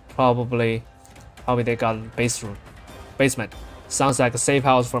of work. Probably they got basement. Sounds like a safe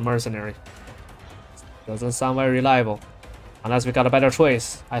house for mercenary. Doesn't sound very reliable. Unless we got a better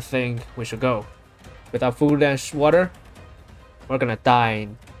choice, I think we should go. Without food and water, we're gonna die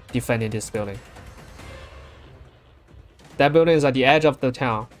defending this building. That building is at the edge of the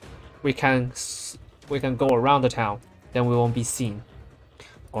town. We can go around the town, then we won't be seen.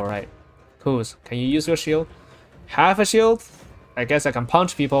 Alright. Kuz, can you use your shield? Half a shield? I guess I can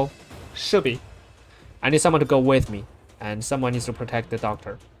punch people. Should be. I need someone to go with me, and someone needs to protect the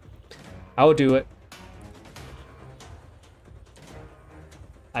doctor. I will do it.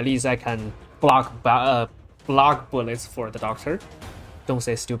 At least I can block bullets for the doctor. Don't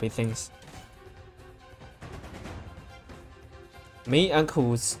say stupid things. Me and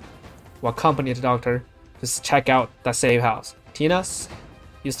Kuz will accompany the doctor to check out that safe house. Tina,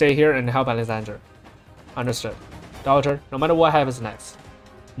 you stay here and help Alexander. Understood. Doctor, no matter what happens next,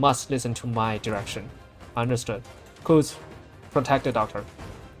 must listen to my direction. Understood. Kuz, protect the doctor.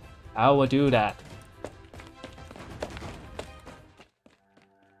 I will do that.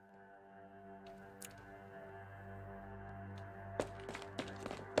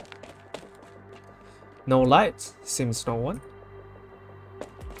 No lights. Seems no one.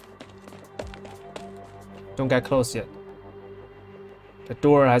 Don't get close yet. The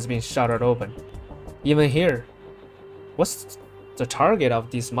door has been shuttered open. Even here. What's the target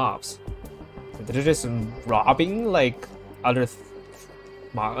of these mobs? They're just robbing like other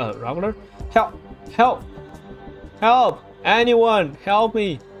regular? Help! Help! Help! Anyone! Help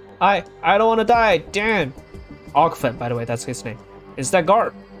me! I don't want to die! Damn! Arknight, by the way, that's his name. It's that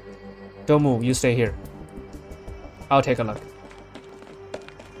guard. Don't move. You stay here. I'll take a look.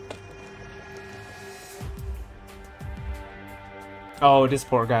 Oh, this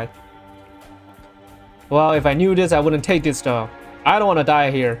poor guy. Well, if I knew this, I wouldn't take this stuff. I don't want to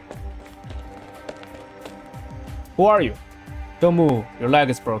die here. Who are you? Don't move. Your leg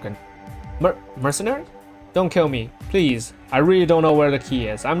is broken. Mercenary? Don't kill me, please. I really don't know where the key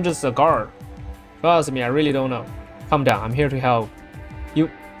is. I'm just a guard. Trust me, I really don't know. Calm down. I'm here to help.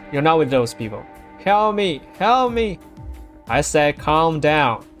 You're not with those people. Help me! Help me! I said calm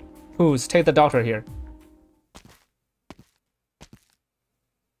down. Who's take the doctor here?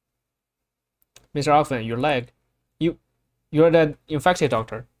 Mr. Arknight, your leg. You're the infected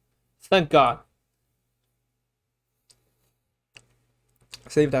doctor. Thank God.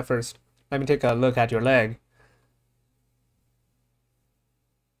 Save that first. Let me take a look at your leg.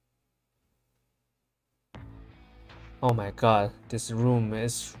 Oh my God, this room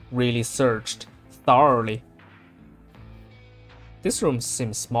is really searched thoroughly. This room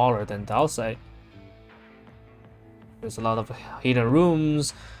seems smaller than the outside. There's a lot of hidden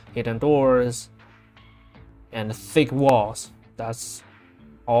rooms, hidden doors, and thick walls. That's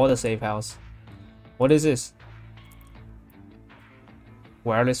all the safe house. What is this?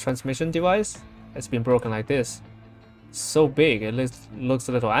 Wireless transmission device? It's been broken like this. So big, it looks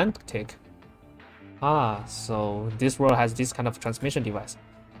a little antique. Ah, so this world has this kind of transmission device.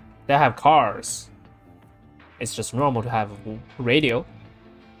 They have cars. It's just normal to have a radio.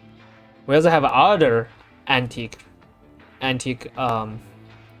 We also have other antique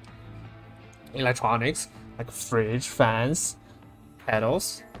electronics like fridge, fans,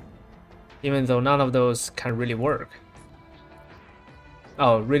 pedals. Even though none of those can really work.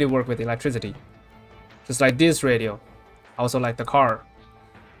 Oh, really work with electricity. Just like this radio. Also like the car.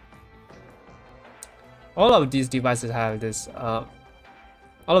 All of these devices have this, all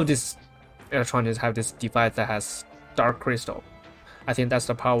of these electronics have this device that has dark crystal. I think that's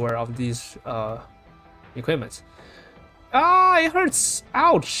the power of these equipments. Ah, it hurts!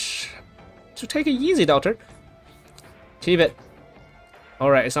 Ouch! So take it easy, doctor. Keep it.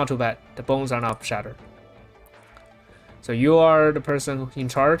 Alright, it's not too bad. The bones are not shattered. So you are the person in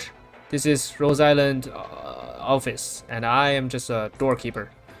charge. This is Rose Island office, and I am just a doorkeeper.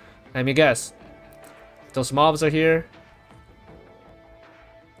 Let me guess. Those mobs are here.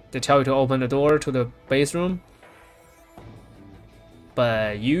 They tell you to open the door to the base room.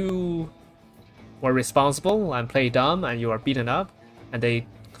 But you were responsible and played dumb and you are beaten up. And they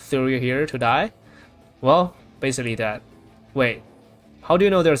threw you here to die. Well, basically that. Wait, how do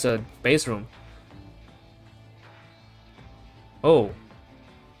you know there's a base room? Oh.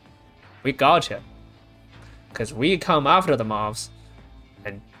 We gotcha. Because we come after the mobs.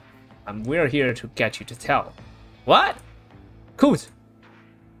 And we're here to get you to tell. What? Cool.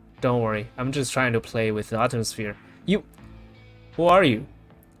 Don't worry, I'm just trying to play with the atmosphere. Who are you?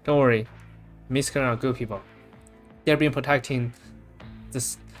 Don't worry, Miskern are good people. They've been protecting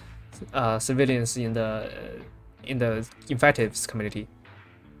civilians in the infected community.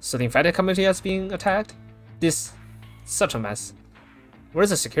 So the infected community has been attacked. This such a mess. Where's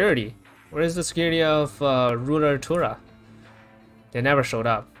the security? Where is the security of ruler Tura? They never showed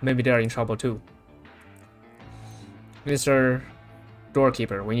up. Maybe they're in trouble too. Mr.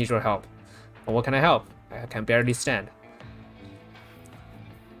 Doorkeeper, we need your help. But what can I help? I can barely stand.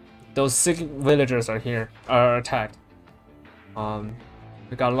 Those sick villagers are attacked.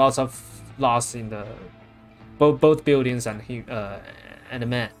 We got lots of loss in the both buildings and the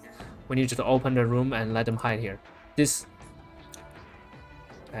man. We need you to open the room and let them hide here.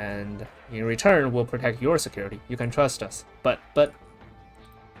 And in return, we'll protect your security. You can trust us. But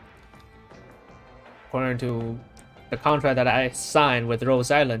according to the contract that I signed with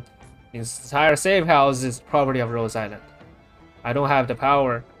Rose Island, the entire safe house is property of Rose Island. I don't have the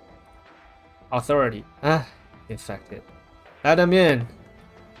power, authority. Infected. Let them in.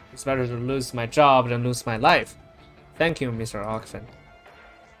 It's better to lose my job than lose my life. Thank you, Mr. Arknight.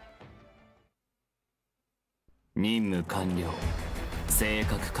 任務完了。正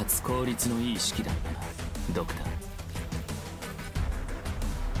確かつ効率のいい式だったな、ドクター。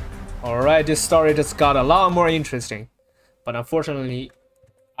Alright, this story just got a lot more interesting. But unfortunately,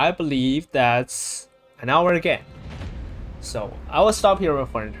 I believe that's an hour again. So I've stopped here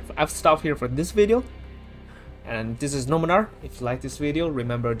for this video. And this is Nomenar. If you like this video,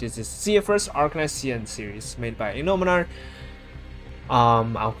 remember this is CF's Arknights CN series made by Nomenar.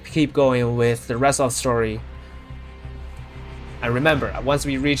 I'll keep going with the rest of the story. And remember, once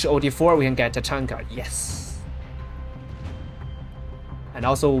we reach OD-4, we can get Tachanka. Yes. And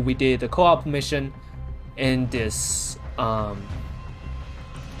also, we did the co-op mission in this new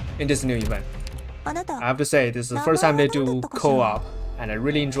event. I have to say, this is the first time they do co-op, and I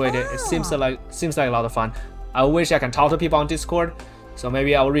really enjoyed it. It seems like a lot of fun. I wish I can talk to people on Discord, so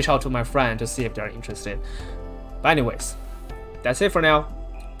maybe I'll reach out to my friend to see if they're interested. But anyways, that's it for now.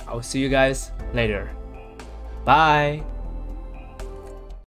 I will see you guys later. Bye.